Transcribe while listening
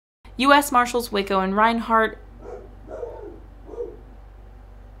U.S. Marshals Waco and Rhinehart.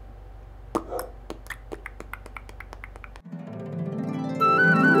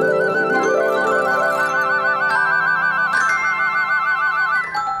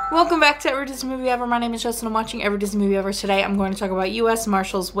 Welcome back to Every Disney Movie Ever. My name is Jess and I'm watching Every Disney Movie Ever. Today I'm going to talk about U.S.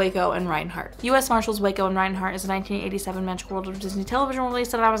 Marshals Waco and Rhinehart. U.S. Marshals Waco and Rhinehart is a 1987 Magic World of Disney television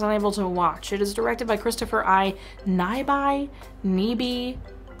release that I was unable to watch. It is directed by Christopher I. Nyby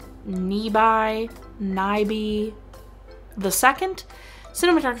the second.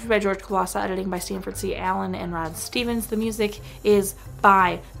 Cinematography by George Colassa, editing by Stanford C. Allen and Rod Stevens. The music is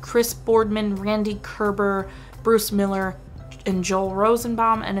by Chris Boardman, Randy Kerber, Bruce Miller, and Joel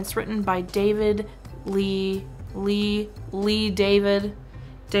Rosenbaum, and it's written by David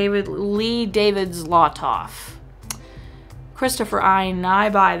Zlotoff. Christopher I.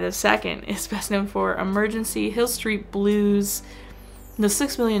 Nyby II is best known for Emergency, Hill Street Blues, The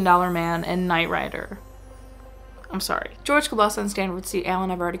 $6 Million Man, and Knight Rider. I'm sorry. George Colassa and Stanford C.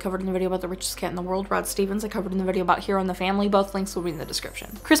 Allen I've already covered in the video about The Richest Cat in the World. Rod Stevens I covered in the video about Hero and the Family. Both links will be in the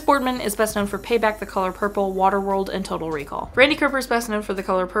description. Chris Boardman is best known for Payback, The Color Purple, Waterworld, and Total Recall. Randy Kerber is best known for The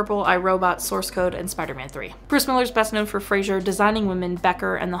Color Purple, I, Robot, Source Code, and Spider-Man 3. Bruce Miller is best known for Frasier, Designing Women,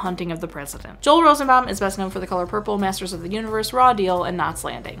 Becker, and The Hunting of the President. Joel Rosenbaum is best known for The Color Purple, Masters of the Universe, Raw Deal, and Knots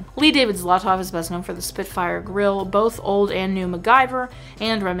Landing. Lee David Zlotoff is best known for The Spitfire Grill, both old and new MacGyver,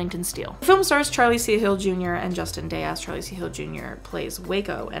 and Remington Steele. The film stars Charlie C. Hill Jr. and Justin Deas. Charlie C. Hill Jr. plays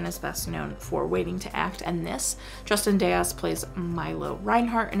Waco and is best known for Waiting to Act and This. Justin Deas plays Milo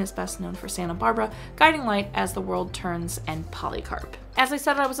Rhinehart and is best known for Santa Barbara, Guiding Light, As the World Turns, and Polycarp. As I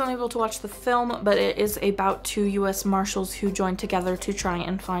said, I was unable to watch the film, but it is about two U.S. Marshals who joined together to try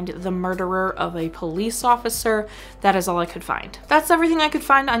and find the murderer of a police officer. That is all I could find. That's everything I could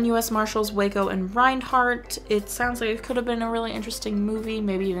find on U.S. Marshals Waco and Rhinehart. It sounds like it could have been a really interesting movie,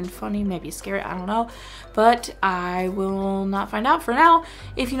 maybe even funny, maybe scary, I don't know. But I will not find out for now.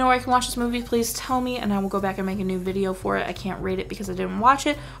 If you know where I can watch this movie, please tell me and I will go back and make a new video for it. I can't rate it because I didn't watch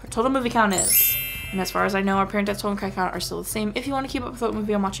it. Our total movie count is... And as far as I know, our parent death total and cry count are still the same. If you want to keep up with what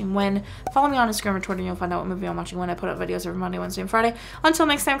movie I'm watching when, follow me on Instagram or Twitter and you'll find out what movie I'm watching when. I put up videos every Monday, Wednesday, and Friday. Until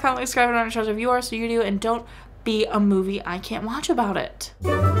next time, comment, like, subscribe, and I'm in charge of you are, so you do, and don't be a movie I can't watch about it.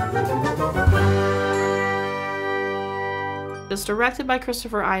 It's directed by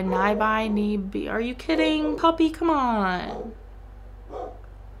Christopher I. Nyby. Are you kidding? Puppy, come on.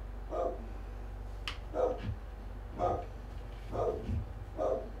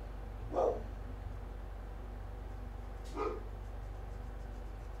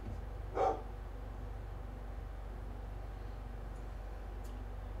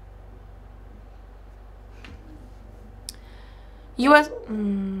 U.S.